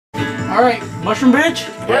Alright, mushroom bitch?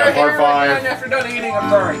 Yeah, part 5. After done eating, I'm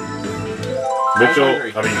sorry.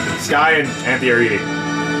 Mitchell, Sky and Athie are eating.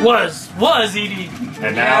 Was eating.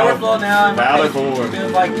 And Yeah, now, we're full now. now they're full.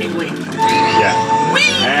 Feels like King Lee. Yeah.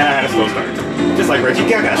 And I had a slow start. Just like Reggie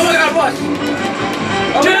Gaga. Oh my god, what?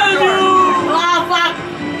 Oh, Damn you! Oh, fuck!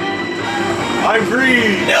 I'm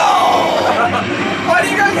green! No! Why do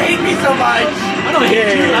you guys hate me so much? I don't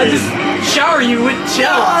hate you. I just shower you with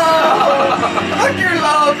shells. Fuck your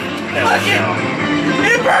love! Fuck it!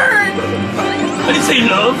 It burns! I didn't say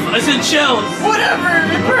love. I said shells. Whatever,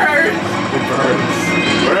 it burns! It burns.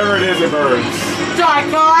 Whatever it is, it burns. Die,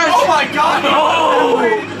 guys! Oh my god! Oh!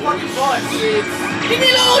 Fucking bus! Leave me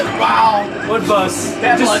alone! Wow! What bus?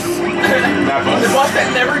 That bus. That The bus. bus that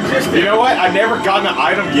never existed. You know what? I've never gotten an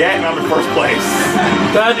item yet and I'm in first place.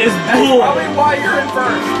 That is That's bull. probably why you're in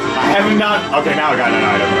first. I haven't not. Okay, now I got an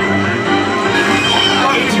item.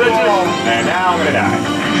 And now I'm gonna die.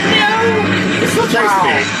 No! It's still chasing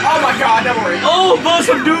me. Oh my god, double ring. Oh, bus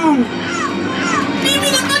of doom. Leave me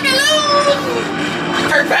the fuck alone!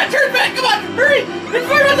 Turn back, come on, hurry! It's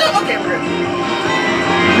fire us up! Okay, we're good.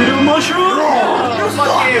 Little mushroom.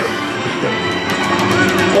 Fuck you!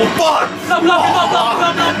 Oh fuck! Stop, stop.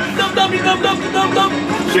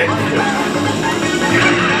 Shit.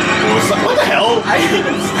 What the hell? I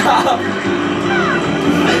didn't stop.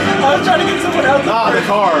 I was trying to get someone else. Ah, the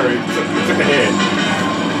car. It took a hit.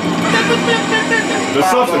 The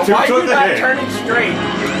substitute why took you the not hit. turning straight? I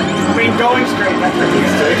mean, going straight. That's what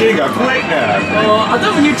He's taking a quick nap. I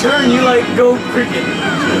thought when you turn, you like go cricket.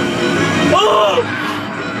 Oh!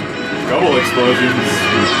 Double explosions.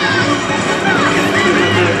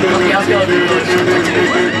 Okay, I'll go.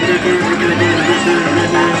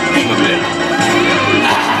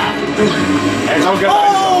 And someone's gonna.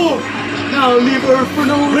 Oh! Now leave her for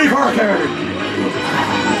no Leave her there!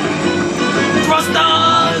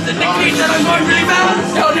 thrusters indicate that I'm going really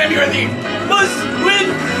fast. No, damn, you're a thief. Must win,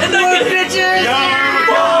 and I get bitches. Yeah.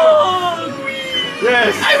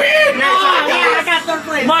 Yes! I win! I got third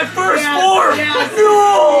place. My first four. Yes.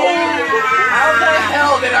 No. How the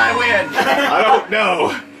hell did I win? I don't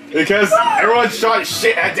know. Because everyone shot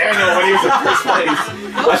shit at Daniel when he was in first place.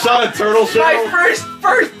 I shot a turtle shell. My first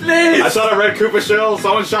place! I shot a red Koopa shell.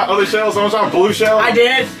 Someone shot other shells. Someone shot a blue shell. I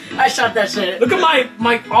did. I shot that shit. Look at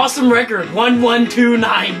my awesome record.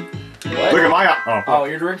 1129. What? Look at my. Oh,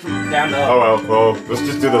 you're doing from down to up. Oh well. Let's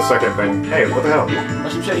just do the second thing. Hey, what the hell?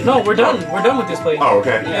 That's some shit. No, we're done. We're done with this place. Oh,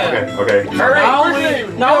 okay. Yeah. Okay. Hurry!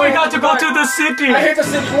 Now we got to go to the city. I hate the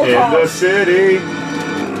city. We'll In talk. the city.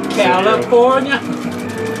 California.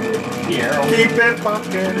 Keep it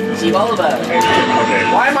fucking. See all about it. Okay.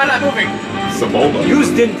 Why am I not moving? Samola. You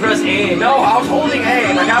didn't press A. No, I was holding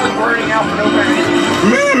A. My guy was burning out for no reason.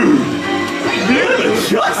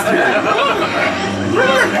 Justin.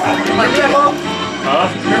 Like demo.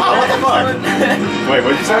 Huh? Oh, what the fuck? Wait,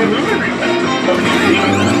 what'd you say?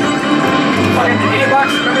 Fucking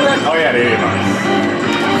 $80, remember that? Oh yeah, the 80 bucks.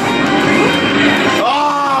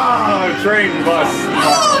 Ah, train bus.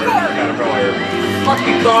 Caterpillar.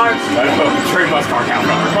 Fucking cars. I know, train bus car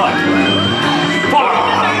caterpillar. Fuck.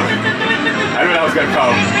 I knew that was gonna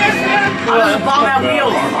come. I was bomb out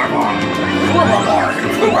wheels.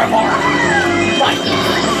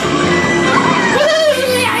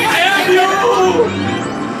 I am you.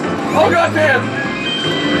 Oh goddamn!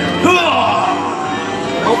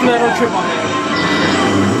 Hopefully I don't trip on that.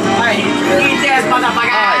 I hate you. Eat ass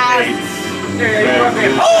motherfuckers. There, you up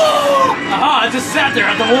here. Oh! Aha! I just sat there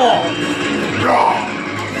at the wall.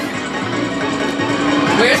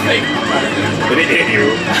 Where's fake? Did it hit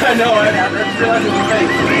you? I know, I just realized it was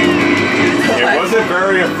fake. It wasn't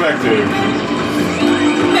very effective.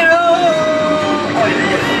 No! Oh, you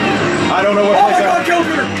didn't get it. I don't know what Oh my place god, that.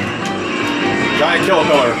 Killapillar! Giant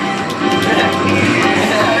Killapillar.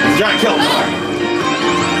 Giant Killapillar.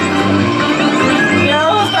 No,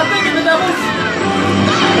 stop thinking the doubles!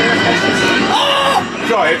 Oh!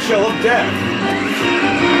 Giant shell of death.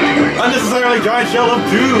 Unnecessarily giant shell of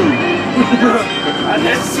doom.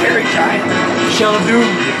 Unnecessary giant. Shell of doom.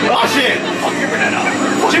 Oh shit! Fuck your banana.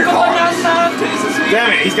 Fuck your Chicken car. banana, taste the sweet.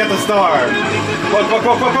 Damn it, he's got the star. Fuck.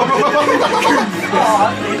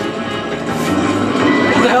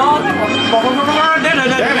 What the hell?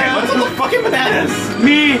 Damn it, what's with the fucking bananas?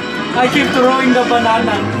 Me, I keep throwing the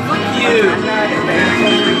banana. Fuck you.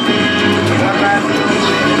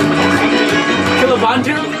 Kill a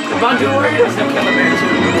Bantu? The Bantu warriors?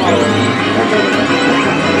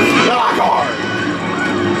 Ah,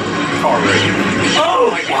 car raid. Oh,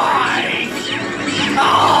 why?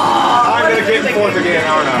 I'm gonna get in fourth again,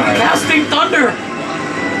 aren't I? Casting thunder.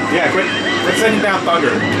 Yeah, quit sending down thunder.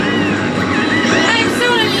 I'm so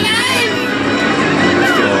alive.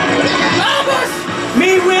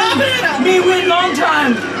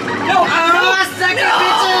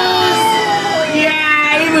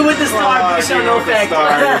 show no effect.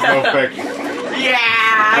 Star, there's no effect. Yeah!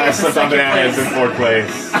 I slipped on bananas in 4th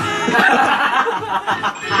place.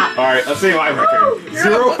 Alright, let's see my record.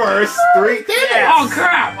 0 first, 3. Yeah. Oh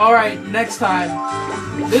crap! Alright, next time.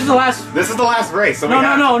 This is the last. This is the last race. So No. okay.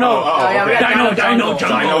 yeah, we got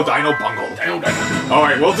Dino Bungle.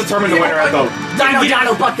 Alright, we'll determine the winner at the...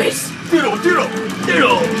 Dino, butt this!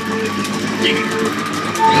 Diddle.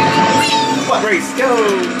 What race? Go!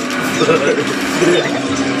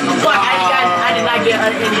 Fuck, I did not get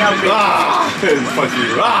any help. Fuck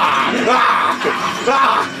you.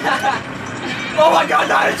 Oh my god,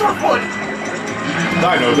 dinosaur foot!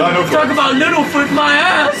 Dino. Talk about Littlefoot, my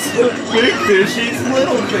ass. Big fish eats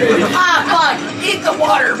little fish. Ah, fuck! Eat the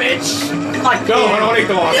water, bitch! Fuck No, I don't want to eat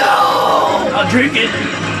the water. No! I'll drink it.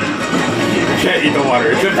 You can't eat the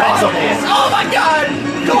water. It's impossible. Oh my god!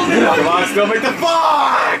 Golden monkey! Come on, still make the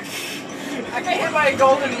fuck! I got hit by a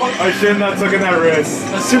golden monkey. I shouldn't have taken that risk.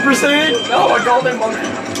 A Super Saiyan? No, a golden monkey.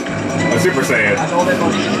 A Super Saiyan. A golden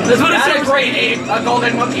monkey. That's what it Not a says. great ape, a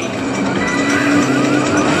golden monkey.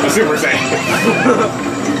 A Super Saiyan.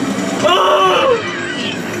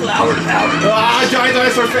 Eat flower powder. Giant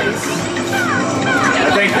dinosaur face.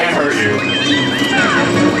 That thing can't hurt you.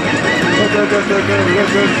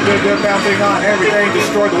 Bouncing on everything,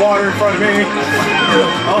 destroyed the water in front of me.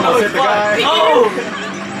 Almost hit the guy. Oh!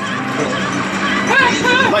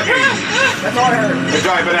 Like me. That's all I heard. The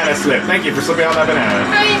giant banana slip. Thank you for slipping on that banana.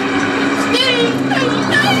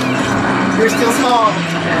 You're still small.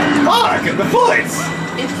 Fuck, the bullets.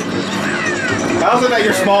 How's it that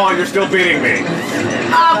you're small and you're still beating me?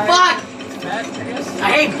 Ah, fuck!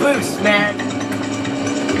 I hate boosts, man.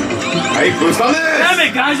 I hate boost on this. Damn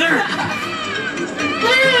it, Geyser!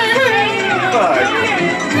 Fuck.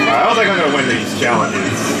 I don't think I'm gonna win these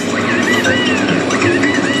challenges.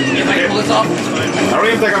 If I can pull this off, it's fine. I don't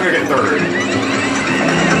even think I'm gonna get 3rd.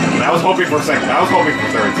 And I was hoping for 2nd. I was hoping for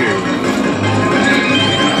 3rd too.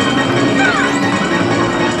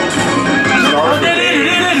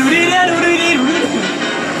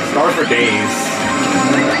 Stars for days.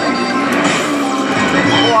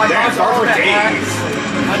 Oh, Damn, stars for days.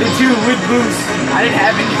 I did too, with boost. I didn't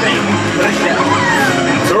have anything. But I should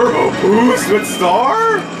have. Turbo boost with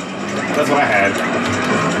star? That's what I had.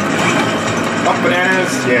 Up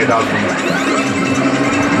bananas? Yeah, dog.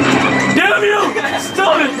 Damn you!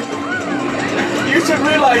 Stop it! You should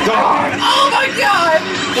realize. God! Oh my god!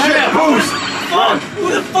 Shit, boost! Fuck!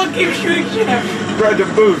 Who the fuck keeps shooting shit at me? Red to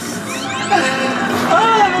boost.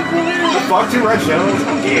 Ah, Fuck 2 red shells.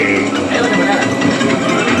 Okay. Hey, look at that.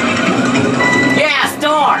 Yeah,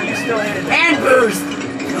 star! Still hit it. And boost!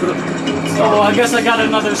 oh, I guess I got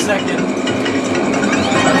another 2nd.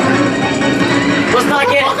 Let's not What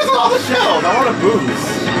the get fuck is all the shells? I want a boost.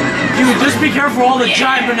 Dude, just be careful all the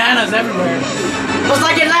giant bananas everywhere. Let's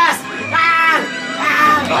not get last!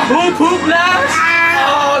 Poop last!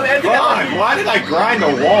 Oh, man. God, why did I grind the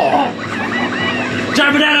wall?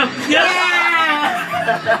 Giant banana! Yes! Yeah!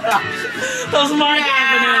 That was my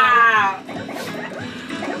giant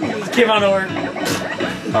banana! Just came out of nowhere.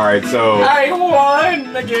 Alright, so... I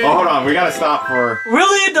won again. Oh, hold on. We gotta stop for...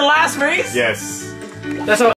 Really? The last race? Yes. That's how